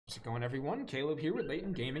How's it going, everyone? Caleb here with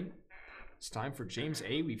Layton Gaming. It's time for James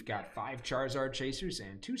A. We've got 5 Charizard Chasers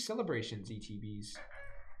and 2 Celebrations ETBs.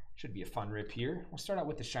 Should be a fun rip here. We'll start out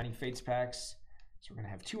with the Shining Fates packs. So we're going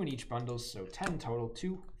to have 2 in each bundle, so 10 total.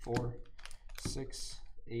 2, 4, 6,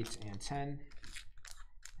 8, and 10. And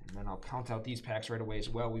then I'll count out these packs right away as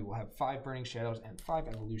well. We will have 5 Burning Shadows and 5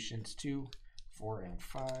 Evolutions. 2, 4, and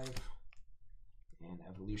 5. And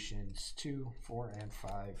Evolutions 2, 4, and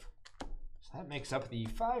 5. So that makes up the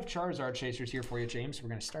 5 Charizard Chasers here for you, James. We're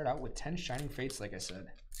going to start out with 10 Shining Fates, like I said.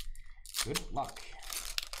 Good luck.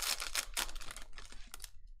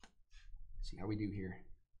 See how we do here.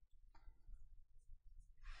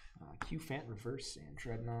 Q-Fant Reverse and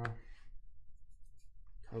Dreadnought.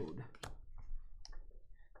 Code.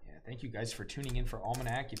 Yeah, thank you guys for tuning in for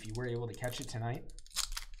Almanac if you were able to catch it tonight.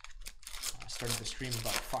 I started the stream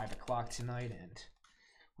about 5 o'clock tonight and it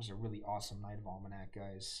was a really awesome night of Almanac,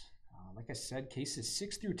 guys. Like I said, cases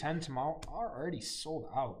 6 through 10 tomorrow are already sold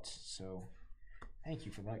out. So thank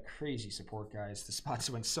you for that crazy support, guys. The spots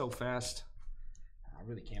went so fast. I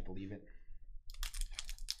really can't believe it.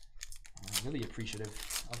 I'm really appreciative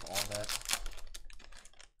of all that.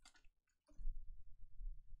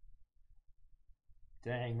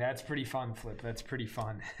 Dang, that's pretty fun, Flip. That's pretty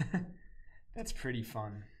fun. That's pretty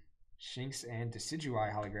fun. Shinx and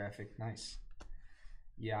Decidueye holographic. Nice.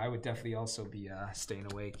 Yeah, I would definitely also be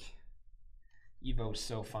staying awake. Evo's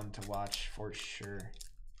so fun to watch for sure.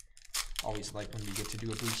 Always like when we get to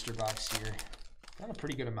do a booster box here. Done a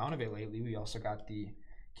pretty good amount of it lately. We also got the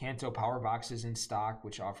Kanto power boxes in stock,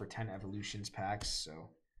 which offer 10 Evolutions packs. So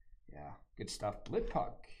yeah, good stuff. Blip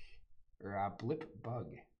Bug.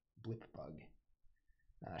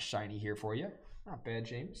 Shiny here for you. Not bad,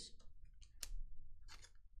 James.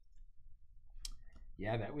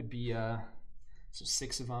 Yeah, that would be so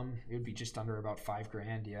 6 of them. It would be just under about 5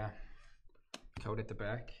 grand. Yeah. Code at the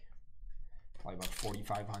back. Probably about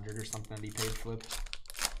 4,500 or something that he paid, Flip.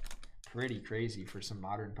 Pretty crazy for some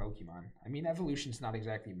modern Pokemon. I mean, Evolution's not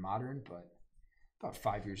exactly modern, but about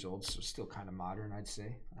 5 years old, so still kind of modern, I'd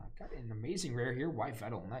say. Got an amazing rare here.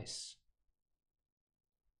 Yveltal, nice.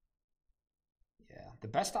 Yeah, the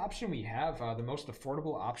best option we have, the most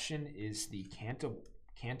affordable option is the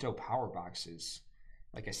Kanto power boxes.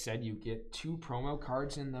 Like I said, you get 2 promo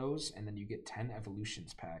cards in those, and then you get 10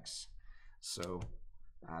 Evolutions packs. So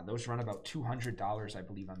those run about $200, I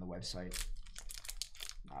believe, on the website.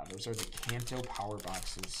 Those are the Kanto power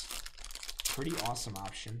boxes. Pretty awesome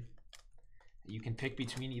option. You can pick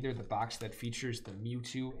between either the box that features the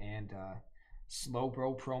Mewtwo and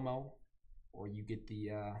Slowbro promo, or you get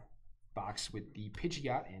the box with the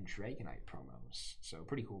Pidgeot and Dragonite promos. So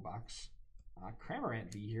pretty cool box.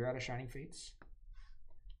 Cramorant V here out of Shining Fates.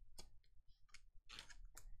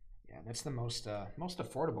 Yeah, that's the most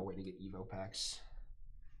affordable way to get Evo packs.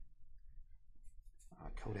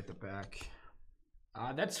 Code at the back.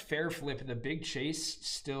 That's fair, Flip. The big chase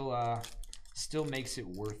still makes it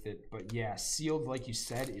worth it. But yeah, sealed, like you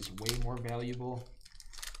said, is way more valuable.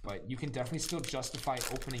 But you can definitely still justify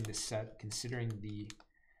opening the set, considering the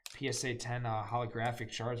PSA 10 holographic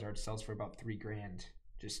Charizard sells for about 3 grand.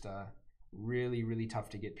 Just really, really tough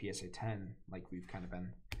to get PSA 10, like we've kind of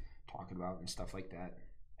been talking about and stuff like that.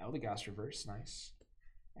 Eldegoss Reverse, nice.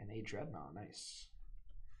 And a Dreadnought, nice.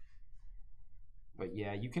 But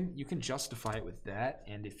yeah, you can justify it with that,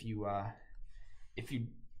 and if you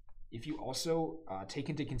also take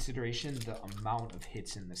into consideration the amount of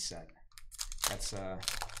hits in the set, that's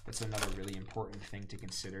another really important thing to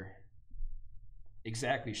consider.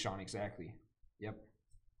 Exactly, Sean. Exactly. Yep.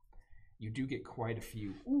 You do get quite a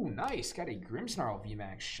few. Ooh, nice. Got a Grimmsnarl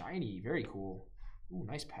VMAX shiny. Very cool. Ooh,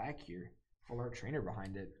 nice pack here. Full art trainer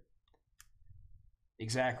behind it.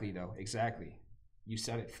 Exactly, though. Exactly. You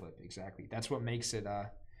said it, Flip. Exactly. That's what makes it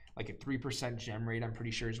like a 3% gem rate, I'm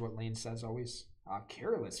pretty sure is what Lane says always.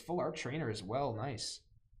 Careless. Full art trainer as well. Nice.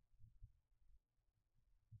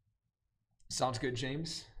 Sounds good,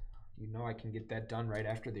 James. You know I can get that done right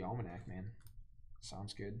after the Almanac, man.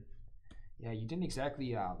 Sounds good. Yeah, you didn't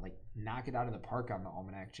exactly like knock it out of the park on the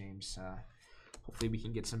Almanac, James. Hopefully we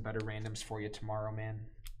can get some better randoms for you tomorrow, man.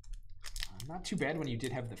 Not too bad when you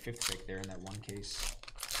did have the 5th pick there in that one case.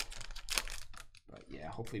 But yeah,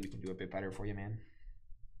 hopefully we can do a bit better for you, man.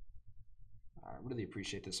 I really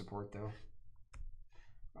appreciate the support, though.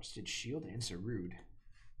 Rusted Shield and Zarude.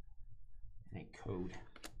 And a code.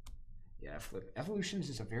 Yeah, Flip. Evolutions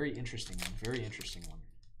is a very interesting one. Very interesting one.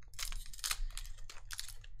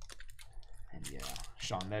 And yeah,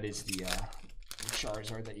 Sean, that is the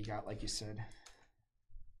Charizard that you got, like you said.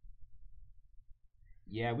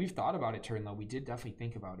 Yeah, we've thought about it, Turnlow. We did definitely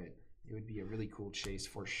think about it. It would be a really cool chase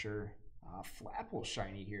for sure. Flapple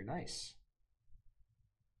shiny here. Nice.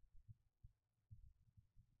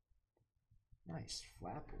 Nice.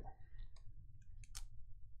 Flapple.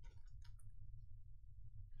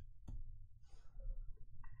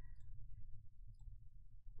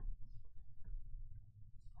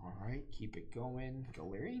 All right, keep it going.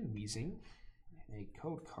 Galarian Weezing, a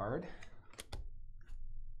code card.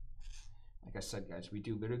 Like I said, guys, we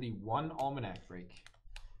do literally one almanac break,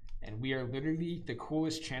 and we are literally the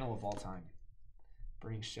coolest channel of all time.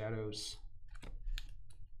 Burning Shadows.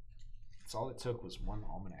 That's all it took was one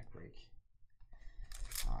almanac break.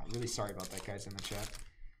 Really sorry about that, guys, in the chat.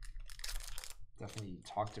 Definitely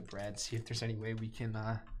talk to Brad, see if there's any way we can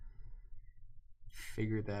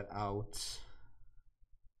figure that out.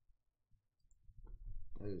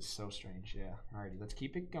 That is so strange, yeah. Alrighty, let's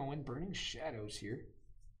keep it going. Burning Shadows here.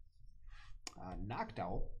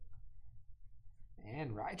 Noctowl.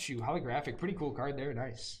 And Raichu, holographic. Pretty cool card there,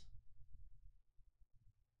 nice.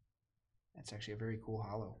 That's actually a very cool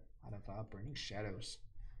holo out of Burning Shadows.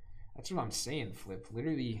 That's what I'm saying, Flip.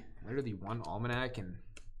 Literally one almanac, and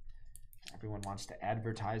everyone wants to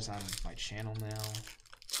advertise on my channel now.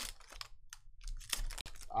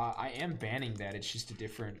 I am banning that. It's just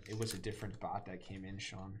it was a different bot that came in,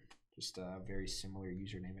 Sean. Just a very similar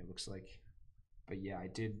username, it looks like. But yeah, I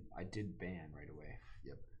did ban right away.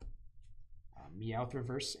 Yep. Meowth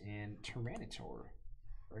Reverse and Tyranitar.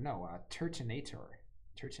 Or no, Turtonator.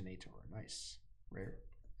 Turtonator, nice. Rare.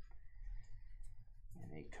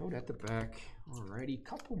 And a code at the back. Alrighty,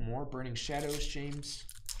 couple more Burning Shadows, James.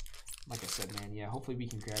 Like I said, man, yeah, hopefully we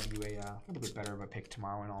can grab you a little bit better of a pick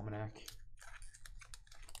tomorrow in Almanac.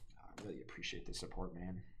 I really appreciate the support,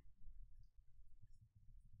 man.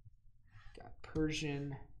 Got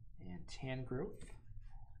Persian and Tangrowth.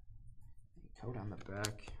 A code on the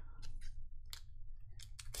back.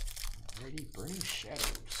 Alrighty, Burning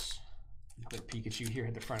Shadows. Another Pikachu here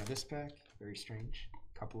at the front of this pack. Very strange.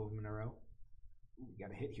 Couple of them in a row. Ooh, we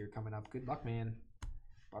got a hit here coming up. Good luck, man.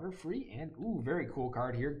 Butterfree and, ooh, very cool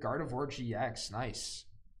card here. Gardevoir GX. Nice.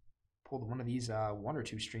 Pulled one of these 1 or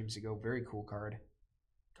 2 streams ago. Very cool card.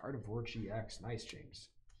 Gardevoir GX. Nice, James.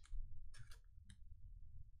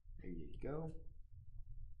 There you go.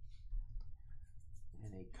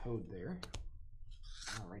 And a code there.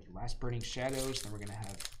 Alright, last Burning Shadows. Then we're going to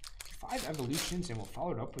have 5 evolutions, and we'll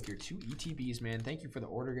follow it up with your 2 ETBs, man. Thank you for the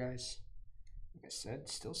order, guys. Like I said,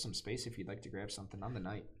 still some space if you'd like to grab something on the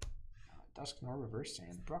night. Dusknoir Reverse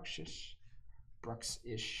and Bruxish,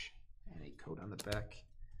 and a code on the back.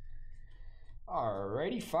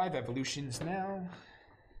 Alrighty, 5 evolutions now.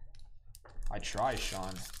 I try,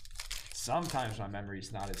 Sean. Sometimes my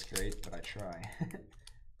memory's not as great, but I try.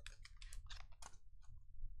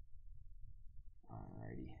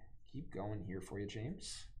 Alrighty, keep going here for you,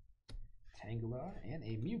 James. Tangela and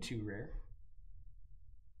a Mewtwo rare.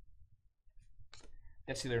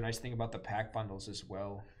 That's the other nice thing about the pack bundles as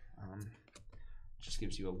well. Just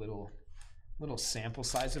gives you a little sample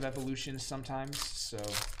size of evolutions sometimes, so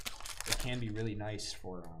it can be really nice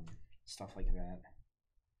for stuff like that.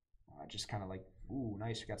 Just kind of like, ooh,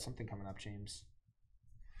 nice. We got something coming up, James.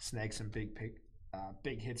 Snag some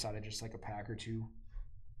big hits out of just like a pack or 2.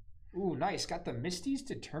 Ooh, nice. Got the Misty's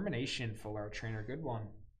Determination Full Art Trainer. Good one.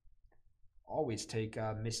 Always take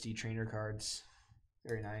Misty trainer cards.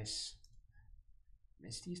 Very nice.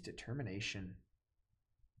 Misty's Determination.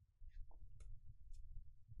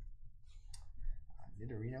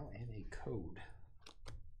 Nidorino and a code.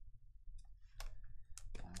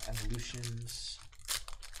 Evolutions.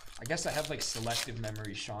 I guess I have like selective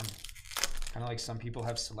memory, Sean. Kind of like some people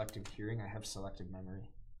have selective hearing. I have selective memory.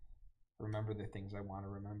 Remember the things I want to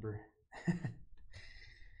remember.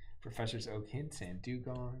 Professor's Oak Hint and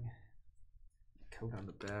Dugong. Code on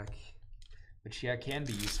the back. Which, yeah, can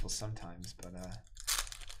be useful sometimes, but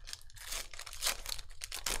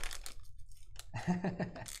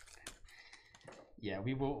yeah,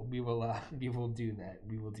 we will do that.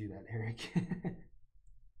 We will do that, Eric.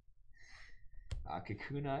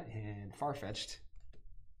 Kakuna and Farfetch'd.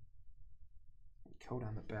 Code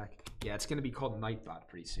on the back. Yeah, it's gonna be called Nightbot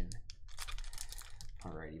pretty soon.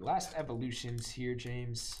 Alrighty, last evolutions here,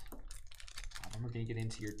 James. Then we're gonna get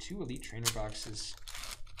into your 2 Elite Trainer boxes.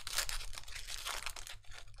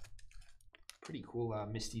 Pretty cool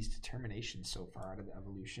Misty's Determination so far out of the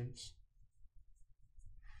evolutions.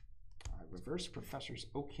 Reverse Professor's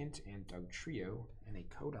Oak Hint and Dugtrio, and a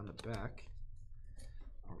code on the back.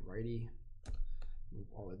 Alrighty. Move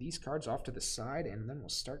all of these cards off to the side, and then we'll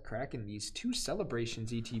start cracking these 2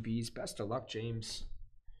 Celebrations ETBs. Best of luck, James.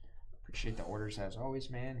 Appreciate the orders as always,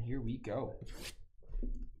 man. Here we go.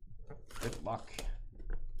 Good luck.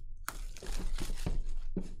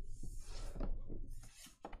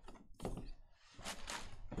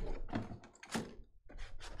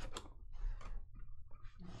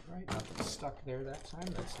 stuck there that time.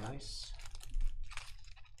 That's nice.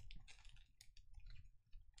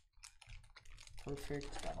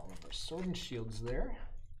 Perfect. Got all of our Sword and Shields there.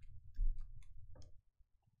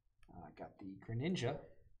 Got the Greninja.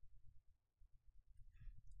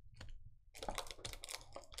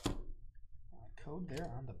 Code there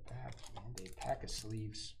on the back and a pack of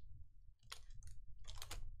sleeves.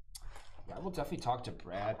 Yeah, we'll definitely talk to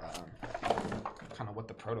Brad kind of what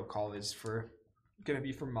the protocol is for gonna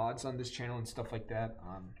be for mods on this channel and stuff like that.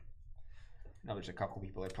 I know there's a couple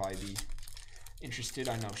people that probably be interested.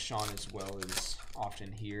 I know Sean as well is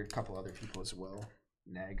often here, a couple other people as well.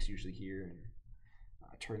 Nag's usually here, and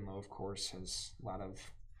Turnlow of course has a lot of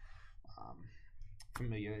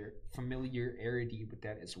familiarity with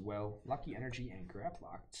that as well. Lucky Energy and Grab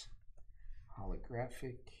Locked.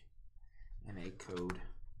 Holographic and a code.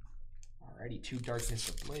 Alrighty, 2 Darkness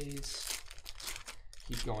Ablaze.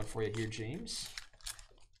 Keep going for you here, James.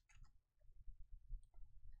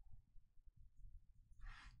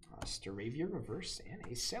 Staravia Reverse and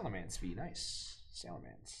a Salamence V. Nice.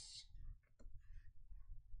 Salamence.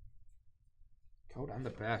 Code on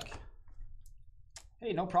the back.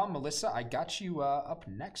 Hey, no problem, Melissa. I got you up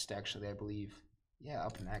next, actually, I believe. Yeah,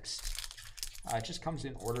 up next. It just comes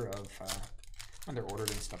in order of when they're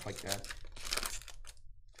ordered and stuff like that.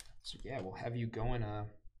 So yeah, we'll have you going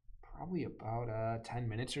probably about 10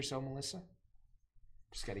 minutes or so, Melissa.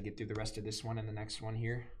 Just got to get through the rest of this one and the next one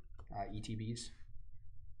here. ETBs.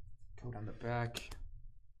 Code on the back.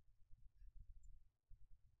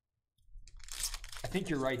 I think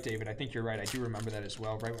you're right, David. I think you're right. I do remember that as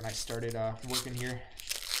well, right when I started working here.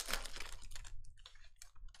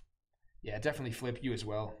 Yeah, definitely Flip, you as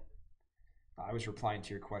well. I was replying to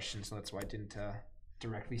your question, so that's why I didn't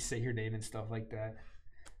directly say your name and stuff like that.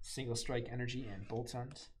 Single Strike Energy and Bolt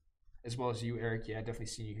Hunt. As well as you, Eric. Yeah, definitely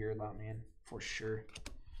seen you here a lot, man. For sure.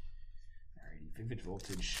 Alrighty, Vivid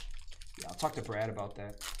Voltage. Yeah, I'll talk to Brad about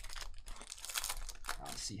that.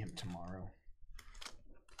 I'll see him tomorrow.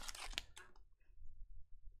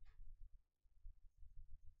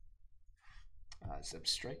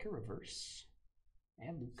 Zebstrika Reverse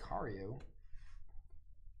and Lucario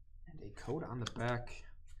and a code on the back.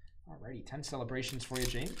 Alrighty, 10 celebrations for you,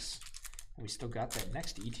 James. And we still got that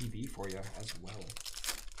next ETB for you as well.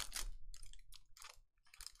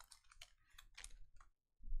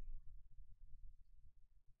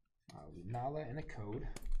 Lunala and a code.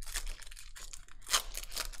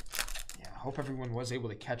 Yeah, I hope everyone was able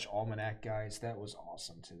to catch Almanac, guys. That was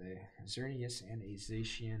awesome today. Xerneas and a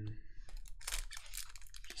Zacian.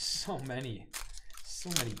 So many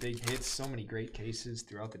big hits, so many great cases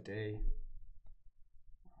throughout the day.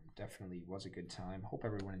 Definitely was a good time. Hope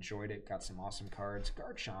everyone enjoyed it. Got some awesome cards.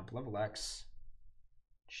 Garchomp, level X.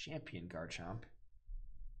 Champion Garchomp.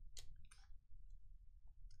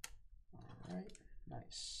 Alright,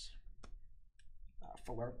 nice.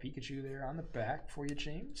 Full art Pikachu there on the back for you,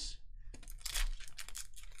 James.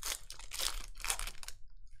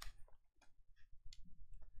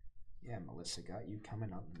 Yeah, Melissa got you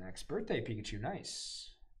coming up next. Birthday Pikachu, nice.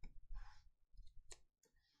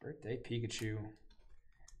 Birthday Pikachu.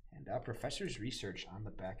 And Professor's Research on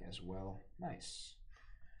the back as well. Nice.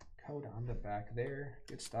 Code on the back there.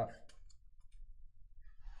 Good stuff.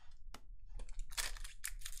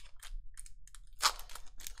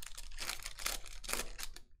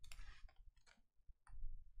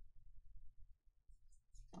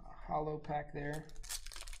 Hollow pack there.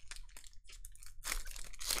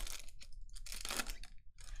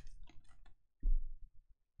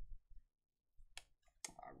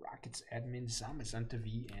 Rockets admin Zamazenta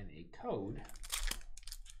V and a code.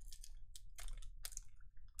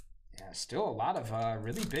 Yeah, still a lot of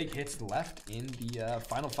really big hits left in the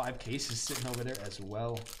final 5 cases sitting over there as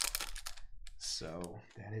well. So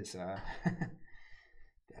that is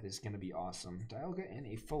that is gonna be awesome. Dialga and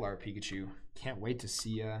a full art Pikachu. Can't wait to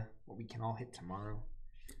see what we can all hit tomorrow.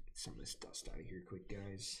 Get some of this dust out of here quick,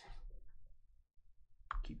 guys.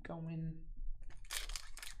 Keep going.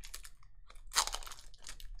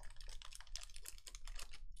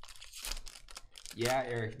 Yeah,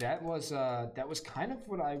 Eric, that was kind of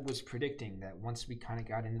what I was predicting, that once we kind of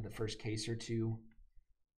got into the first case or two,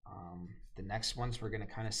 the next ones were going to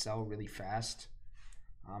kind of sell really fast.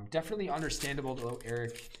 Definitely understandable though,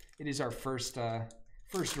 Eric. It is our first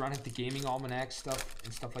run at the gaming almanac stuff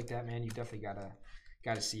and stuff like that, man. You definitely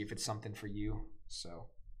gotta see if it's something for you. So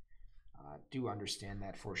do understand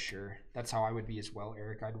that for sure. That's how I would be as well,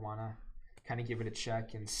 Eric. I'd wanna kind of give it a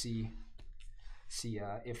check and see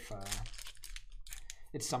if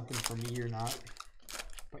it's something for me or not.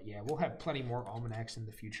 But yeah, we'll have plenty more almanacs in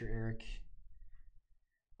the future, Eric.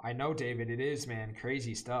 I know, David, it is, man,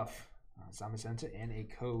 crazy stuff. Zamazenta, and a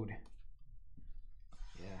code.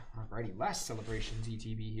 Yeah, alrighty, last celebrations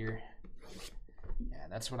ETB here. Yeah,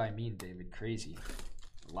 that's what I mean, David. Crazy.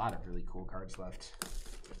 A lot of really cool cards left.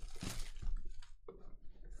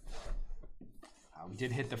 We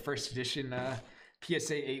did hit the first edition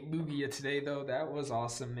PSA 8 Lugia today, though. That was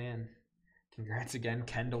awesome, man. Congrats again.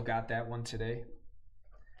 Kendall got that one today.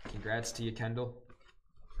 Congrats to you, Kendall.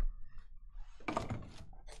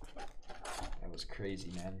 That was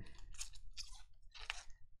crazy, man.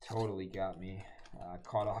 Totally got me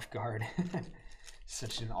caught off guard.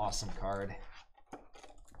 Such an awesome card.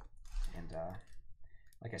 And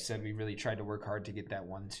like I said, we really tried to work hard to get that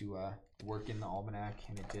one to work in the almanac,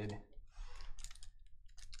 and it did.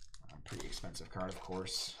 Pretty expensive card, of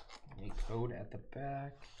course. A code at the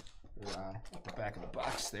back, or at the back of the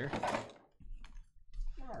box there.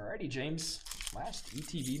 Alrighty, James. Last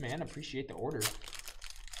ETB, man. Appreciate the order.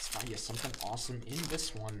 Let's find you something awesome in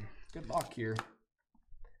this one. Good luck here.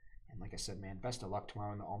 And like I said, man, best of luck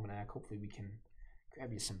tomorrow in the almanac. Hopefully we can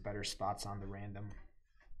grab you some better spots on the random.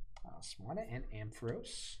 Swana and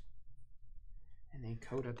Ampharos. And a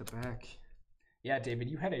code at the back. Yeah, David,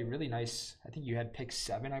 you had a really nice, I think you had pick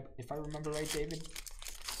 7, if I remember right, David.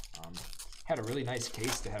 Had a really nice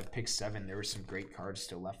case to have pick 7. There were some great cards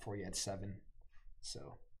still left for you at 7.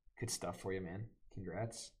 So, good stuff for you, man.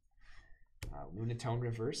 Congrats. Lunatone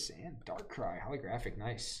Reverse and Darkrai holographic,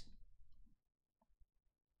 nice.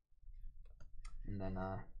 And then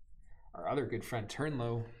our other good friend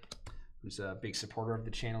Turnlow, who's a big supporter of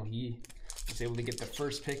the channel, he was able to get the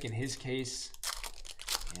first pick in his case.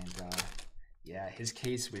 And yeah, his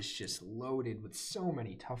case was just loaded with so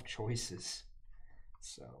many tough choices.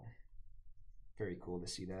 So, very cool to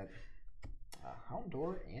see that.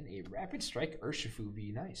 Houndour and a Rapid Strike Urshifu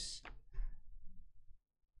V, nice.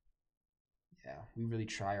 Yeah, we really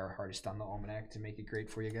try our hardest on the almanac to make it great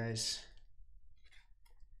for you guys.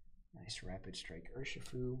 Nice Rapid Strike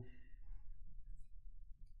Urshifu.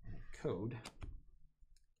 And a code.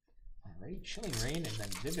 Alright, Chilling Rain and then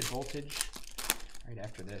Vivid Voltage right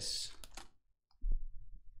after this.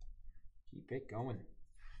 Keep it going.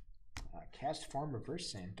 Cast Farm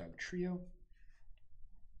Reverse and Doug Trio.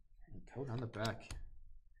 And code on the back.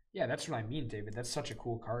 Yeah, that's what I mean, David. That's such a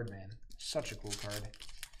cool card, man. Such a cool card.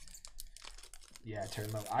 Yeah,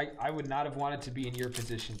 Turnlow. I would not have wanted to be in your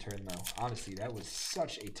position, Turnlow. Honestly, that was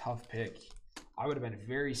such a tough pick. I would have been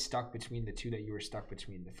very stuck between the two that you were stuck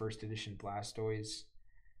between. The first edition Blastoise,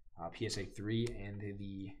 PSA 3, and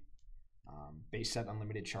the base set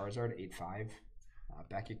Unlimited Charizard 8.5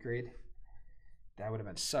 Beckett grade. That would have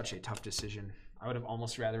been such a tough decision. I would have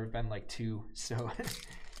almost rather have been like 2, so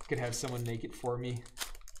could have someone make it for me.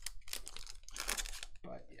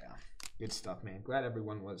 But yeah, good stuff, man. Glad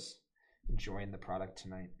everyone was enjoying the product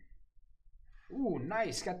tonight. Ooh,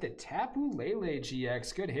 nice. Got the Tapu Lele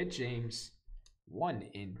GX. Good hit, James. 1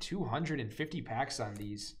 in 250 packs on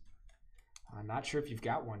these. I'm not sure if you've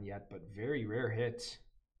got one yet, but very rare hit.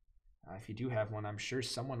 If you do have one, I'm sure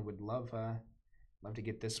someone would love to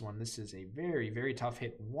get this one. This is a very, very tough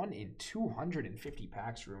hit. 1 in 250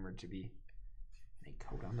 packs rumored to be. A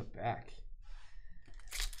code on the back.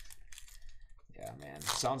 Yeah, man.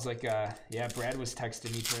 Sounds like, yeah, Brad was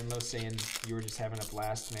texting me, Turnlow, saying you were just having a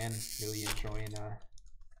blast, man. Really enjoying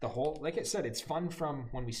the whole, like I said, it's fun from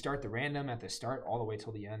when we start the random at the start all the way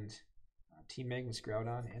till the end. Team Magnus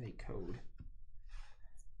Groudon and a code.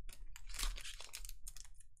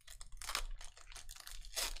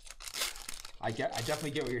 I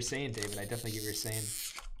definitely get what you're saying, David. I definitely get what you're saying.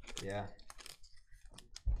 Yeah.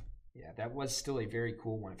 Yeah, that was still a very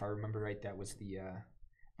cool one. If I remember right, that was the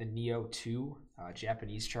Neo 2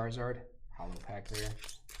 Japanese Charizard. Hollow pack there.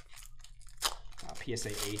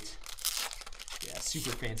 PSA 8. Yeah,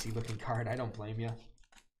 super fancy looking card. I don't blame you.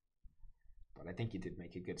 But I think you did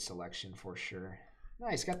make a good selection for sure.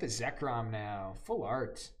 Nice, got the Zekrom now. Full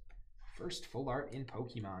art. First full art in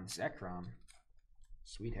Pokemon. Zekrom.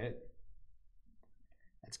 Sweet hit.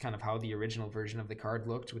 That's kind of how the original version of the card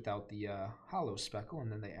looked without the hollow speckle,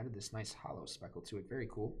 and then they added this nice hollow speckle to it. Very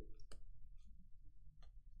cool.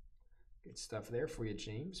 Good stuff there for you,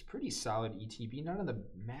 James. Pretty solid ETB. None of the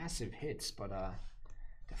massive hits, but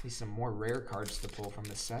definitely some more rare cards to pull from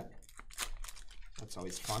the set. That's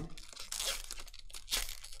always fun.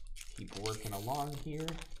 Keep working along here.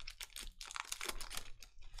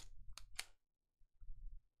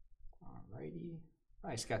 Alrighty.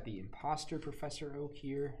 Nice, got the Imposter Professor Oak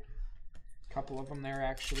here. A couple of them there,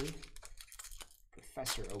 actually.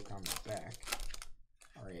 Professor Oak on the back.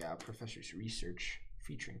 Or yeah, Professor's Research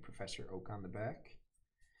featuring Professor Oak on the back.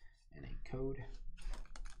 And a code.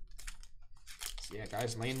 Yeah,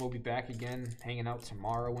 guys, Lane will be back again, hanging out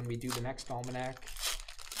tomorrow when we do the next almanac.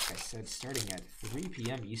 Like I said, starting at 3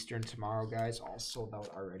 p.m. Eastern tomorrow, guys. All sold out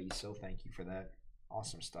already, so thank you for that.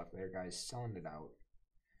 Awesome stuff there, guys. Selling it out.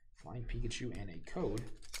 Flying Pikachu and a code.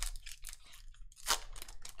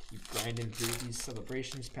 Keep grinding through these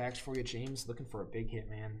celebrations packs for you, James. Looking for a big hit,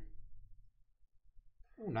 man.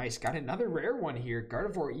 Oh, nice. Got another rare one here.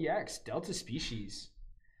 Gardevoir EX, Delta Species.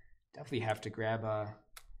 Definitely have to grab,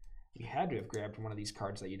 you had to have grabbed one of these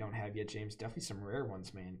cards that you don't have yet, James. Definitely some rare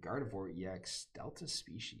ones, man. Gardevoir EX, Delta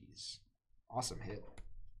Species. Awesome hit.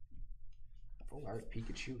 Full art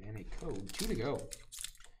Pikachu and a code. 2 to go.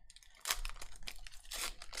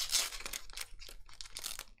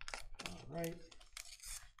 All right.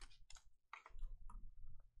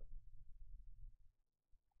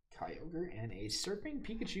 Kyogre and a Surfing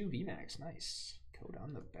Pikachu VMAX. Nice. Code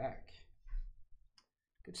on the back.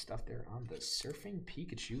 Good stuff there on the Surfing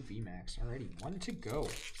Pikachu VMAX. Alrighty, 1 to go.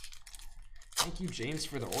 Thank you, James,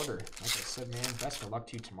 for the order. Like I said, man, best of luck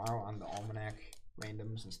to you tomorrow on the Almanac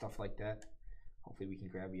randoms and stuff like that. Hopefully we can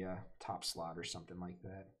grab you a top slot or something like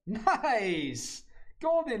that. Nice!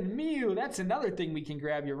 Golden Mew. That's another thing we can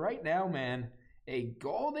grab you right now, man. A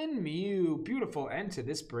Golden Mew. Beautiful end to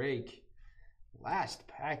this break. Last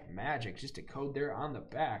pack magic. Just a code there on the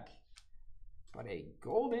back. But a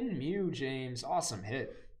Golden Mew, James. Awesome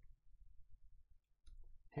hit.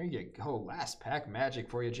 There you go. Last pack magic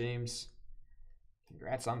for you, James.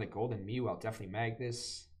 Congrats on the Golden Mew. I'll definitely mag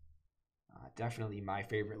this. Definitely my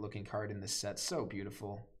favorite looking card in this set. So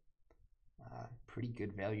beautiful. Pretty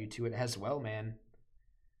good value to it as well, man.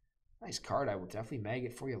 Nice card. I will definitely mag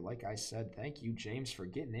it for you, like I said. Thank you, James, for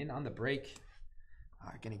getting in on the break.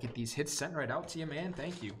 Gonna get these hits sent right out to you, man.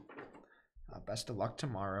 Thank you. Best of luck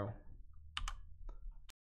tomorrow.